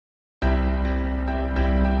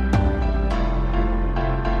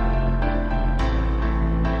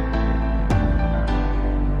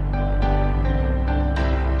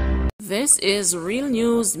This is Real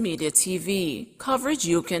News Media TV, coverage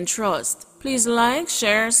you can trust. Please like,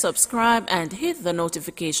 share, subscribe, and hit the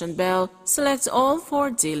notification bell. Select all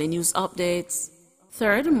for daily news updates.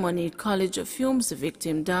 Third Money College fumes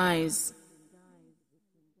victim dies.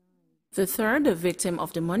 The third victim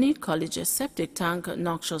of the Money College septic tank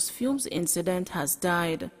noxious fumes incident has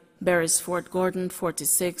died. Beresford Gordon,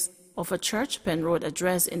 46, of a Church Pen Road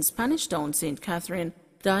address in Spanish Town, St. Catherine,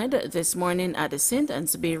 died this morning at the St.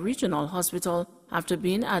 Anne's Bay Regional Hospital after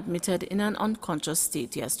being admitted in an unconscious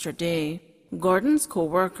state yesterday. Gordon's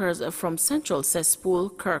co-workers from Central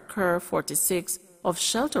Cesspool, Kirk Kerr, 46, of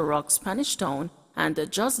Shelter Rock, Spanish Town, and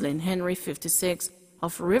Jocelyn Henry, 56,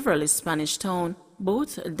 of Riverley, Spanish Town,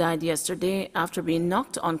 both died yesterday after being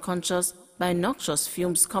knocked unconscious by noxious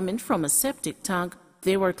fumes coming from a septic tank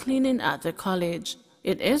they were cleaning at the college.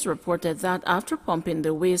 It is reported that after pumping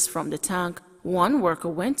the waste from the tank, one worker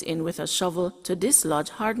went in with a shovel to dislodge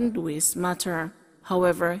hardened waste matter.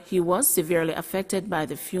 However, he was severely affected by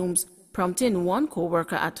the fumes, prompting one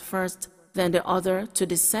co-worker at first, then the other to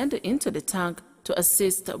descend into the tank to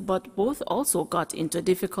assist, but both also got into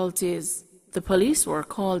difficulties. The police were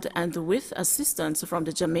called, and with assistance from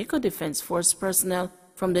the Jamaica Defense Force personnel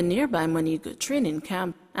from the nearby Monig training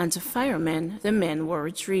camp and firemen, the men were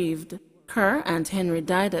retrieved. Kerr and Henry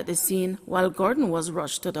died at the scene while Gordon was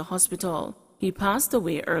rushed to the hospital. He passed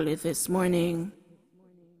away early this morning.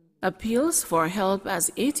 Appeals for help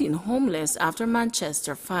as 18 homeless after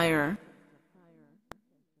Manchester fire.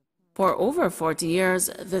 For over 40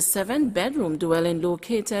 years, the 7-bedroom dwelling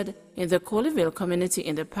located in the Colleyville community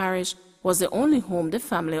in the parish was the only home the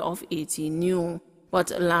family of 18 knew.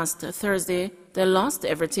 But last Thursday, they lost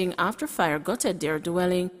everything after fire gutted their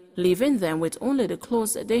dwelling, leaving them with only the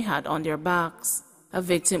clothes they had on their backs. A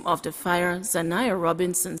victim of the fire, Zanaya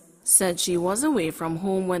Robinson, said she was away from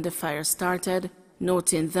home when the fire started,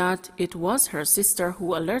 noting that it was her sister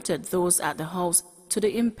who alerted those at the house to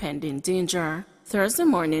the impending danger. Thursday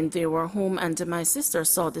morning they were home and my sister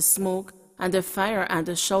saw the smoke and the fire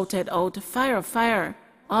and shouted out, "Fire, fire!"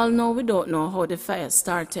 Although we don't know how the fire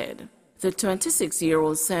started. The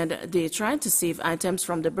 26-year-old said they tried to save items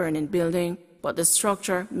from the burning building, but the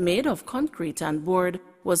structure, made of concrete and board,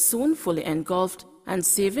 was soon fully engulfed, and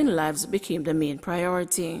saving lives became the main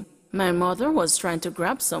priority. My mother was trying to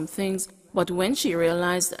grab some things, but when she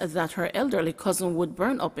realized that her elderly cousin would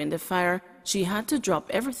burn up in the fire, she had to drop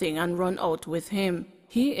everything and run out with him.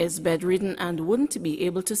 He is bedridden and wouldn't be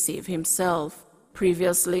able to save himself.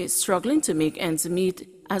 Previously struggling to make ends meet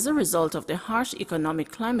as a result of the harsh economic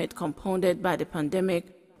climate compounded by the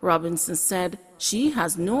pandemic, Robinson said she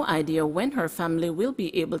has no idea when her family will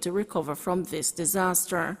be able to recover from this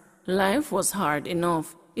disaster. Life was hard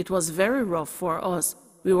enough. It was very rough for us.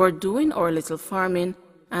 We were doing our little farming,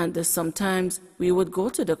 and sometimes we would go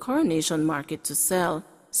to the Coronation Market to sell.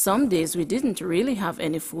 Some days we didn't really have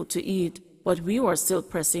any food to eat, but we were still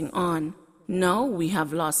pressing on. Now we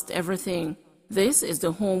have lost everything. This is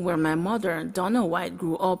the home where my mother, Donna White,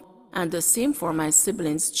 grew up, and the same for my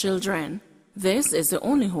siblings' children. This is the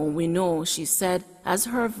only home we know, she said as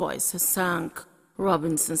her voice sank.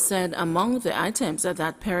 Robinson said among the items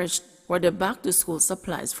that perished were the back-to-school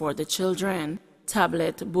supplies for the children.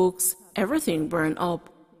 Tablet, books, everything burned up.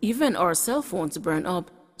 Even our cell phones burned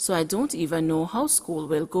up, so I don't even know how school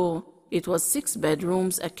will go. It was 6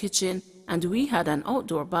 bedrooms, a kitchen, and we had an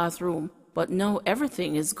outdoor bathroom. But now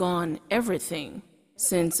everything is gone, everything.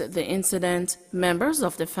 Since the incident, members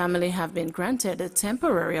of the family have been granted a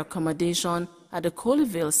temporary accommodation at the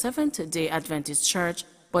Colleyville Seventh-day Adventist Church,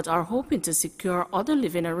 but are hoping to secure other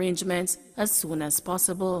living arrangements as soon as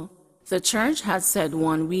possible. The church had said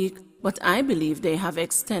 1 week, but I believe they have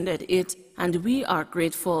extended it, and we are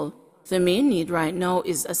grateful. The main need right now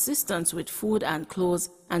is assistance with food and clothes,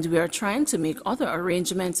 and we are trying to make other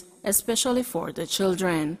arrangements, especially for the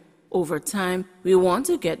children. Over time, we want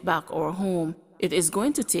to get back our home. It is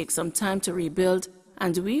going to take some time to rebuild,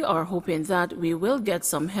 and we are hoping that we will get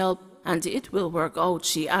some help and it will work out,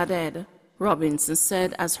 she added. Robinson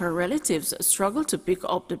said as her relatives struggle to pick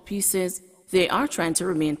up the pieces, they are trying to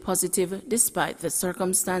remain positive despite the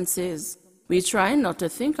circumstances. We try not to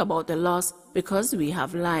think about the loss because we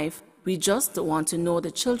have life. We just want to know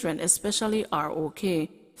the children especially are okay,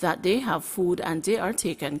 that they have food and they are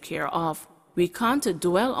taken care of. We can't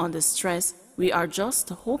dwell on the stress. We are just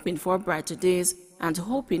hoping for brighter days and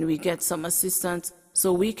hoping we get some assistance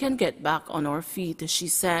so we can get back on our feet, she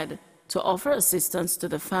said. To offer assistance to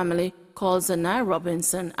the family, call Zanai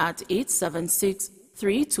Robinson at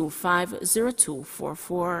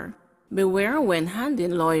 876-325-0244. Beware when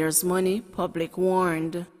handing lawyers money, public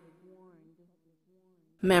warned.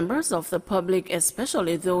 Members of the public,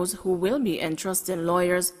 especially those who will be entrusting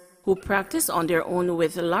lawyers who practice on their own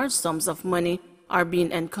with large sums of money, are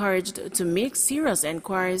being encouraged to make serious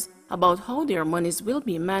inquiries about how their monies will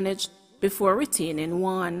be managed before retaining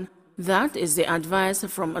one. That is the advice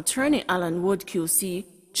from Attorney Alan Wood QC,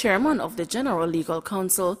 Chairman of the General Legal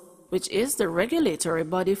Council, which is the regulatory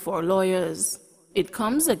body for lawyers. It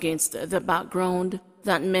comes against the background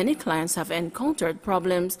that many clients have encountered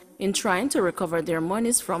problems in trying to recover their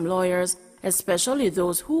monies from lawyers, especially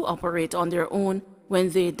those who operate on their own when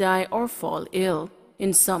they die or fall ill.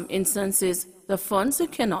 In some instances, the funds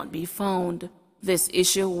cannot be found. This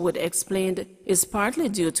issue, Wood explained, is partly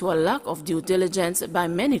due to a lack of due diligence by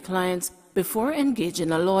many clients before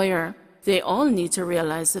engaging a lawyer. They all need to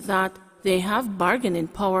realize that they have bargaining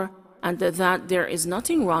power and that there is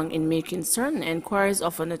nothing wrong in making certain inquiries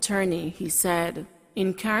of an attorney, he said.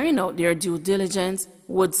 In carrying out their due diligence,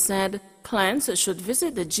 Wood said clients should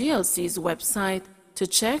visit the GLC's website to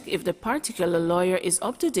check if the particular lawyer is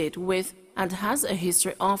up to date with and has a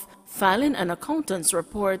history of filing an accountant's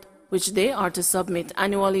report, which they are to submit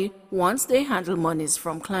annually once they handle monies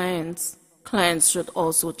from clients. Clients should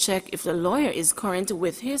also check if the lawyer is current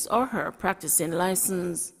with his or her practicing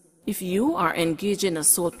license. If you are engaging a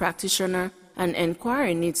sole practitioner, an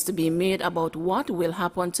inquiry needs to be made about what will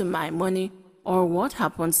happen to my money or what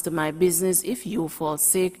happens to my business if you fall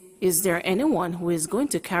sick. Is there anyone who is going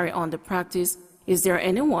to carry on the practice? Is there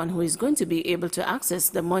anyone who is going to be able to access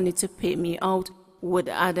the money to pay me out? Wood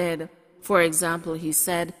added. For example, he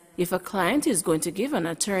said, if a client is going to give an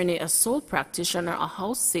attorney, a sole practitioner, a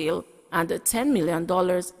house sale, and $10 million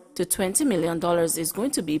to $20 million is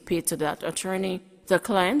going to be paid to that attorney, the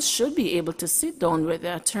client should be able to sit down with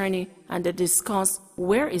the attorney and discuss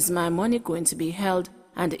where is my money going to be held,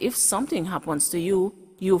 and if something happens to you,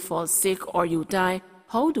 you fall sick or you die,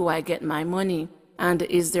 how do I get my money? And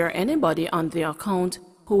is there anybody on the account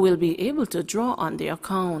who will be able to draw on the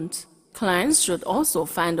account? Clients should also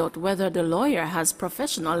find out whether the lawyer has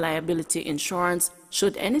professional liability insurance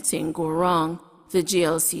should anything go wrong. The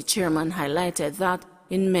GLC chairman highlighted that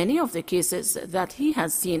in many of the cases that he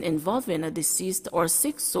has seen involving a deceased or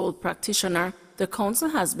sick sole practitioner, the council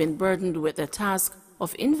has been burdened with the task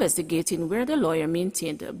of investigating where the lawyer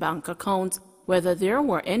maintained bank accounts, whether there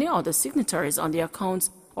were any other signatories on the accounts,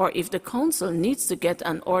 or if the council needs to get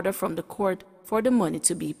an order from the court for the money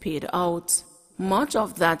to be paid out. Much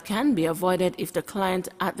of that can be avoided if the client,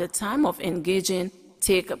 at the time of engaging,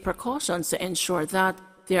 take precautions to ensure that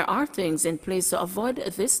there are things in place to avoid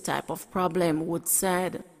this type of problem, Wood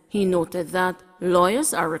said. He noted that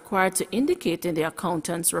lawyers are required to indicate in the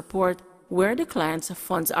accountant's report where the client's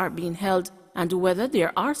funds are being held and whether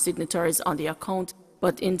there are signatories on the account,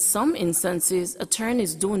 but in some instances,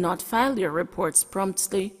 attorneys do not file their reports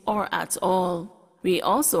promptly or at all. We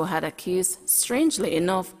also had a case, strangely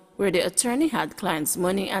enough, where the attorney had clients'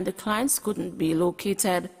 money and the clients couldn't be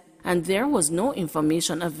located, and there was no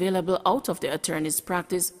information available out of the attorney's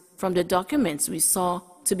practice from the documents we saw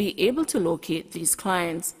to be able to locate these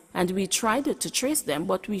clients, and we tried to trace them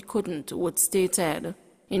but we couldn't, Wood stated.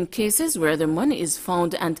 In cases where the money is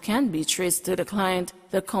found and can be traced to the client,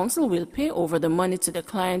 the council will pay over the money to the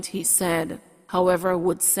client, he said. However,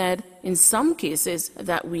 Wood said, in some cases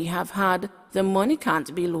that we have had, the money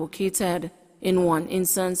can't be located. In one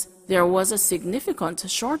instance, there was a significant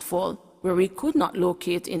shortfall where we could not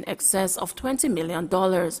locate in excess of $20 million.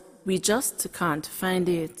 We just can't find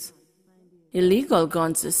it. Illegal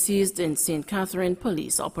guns seized in St. Catherine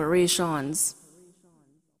police operations.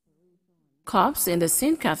 Cops in the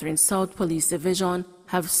St. Catherine South Police Division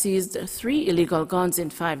have seized 3 illegal guns in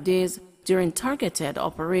 5 days during targeted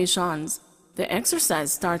operations. The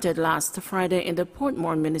exercise started last Friday in the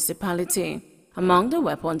Portmore municipality. Among the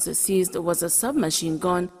weapons seized was a submachine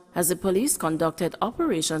gun as the police conducted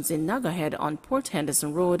operations in Nagahead on Port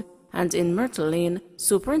Henderson Road and in Myrtle Lane,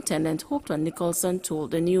 Superintendent Hopton Nicholson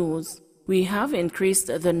told the news. We have increased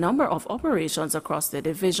the number of operations across the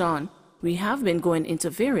division. We have been going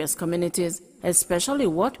into various communities, especially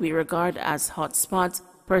what we regard as hot spots,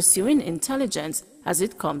 pursuing intelligence as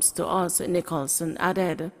it comes to us, Nicholson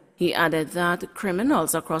added. He added that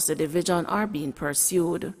criminals across the division are being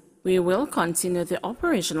pursued. We will continue the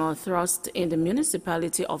operational thrust in the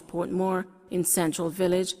municipality of Portmore, in Central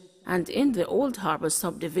Village, and in the Old Harbor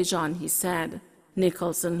subdivision, he said.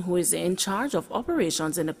 Nicholson, who is in charge of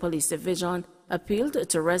operations in the police division, appealed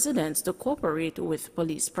to residents to cooperate with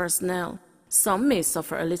police personnel. Some may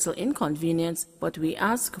suffer a little inconvenience, but we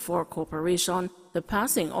ask for cooperation, the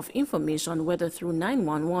passing of information whether through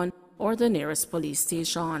 911 or the nearest police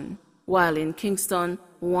station. While in Kingston,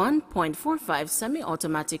 1.45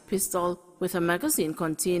 semi-automatic pistol with a magazine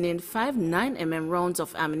containing 5 9mm rounds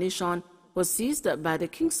of ammunition was seized by the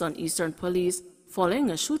Kingston Eastern Police following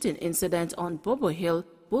a shooting incident on Bobo Hill,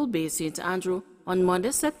 Bull Bay, St. Andrew on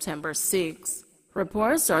Monday, September 6.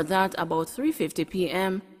 Reports are that about 3:50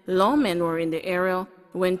 p.m., lawmen were in the area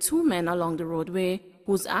when 2 men along the roadway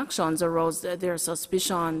whose actions aroused their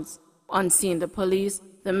suspicions. On seeing the police,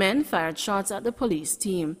 the men fired shots at the police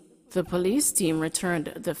team. The police team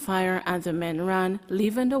returned the fire and the men ran,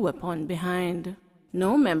 leaving the weapon behind.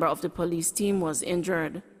 No member of the police team was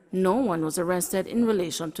injured. No one was arrested in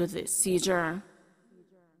relation to this seizure.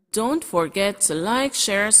 Don't forget to like,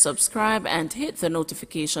 share, subscribe, and hit the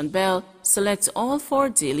notification bell. Select all for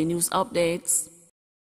daily news updates.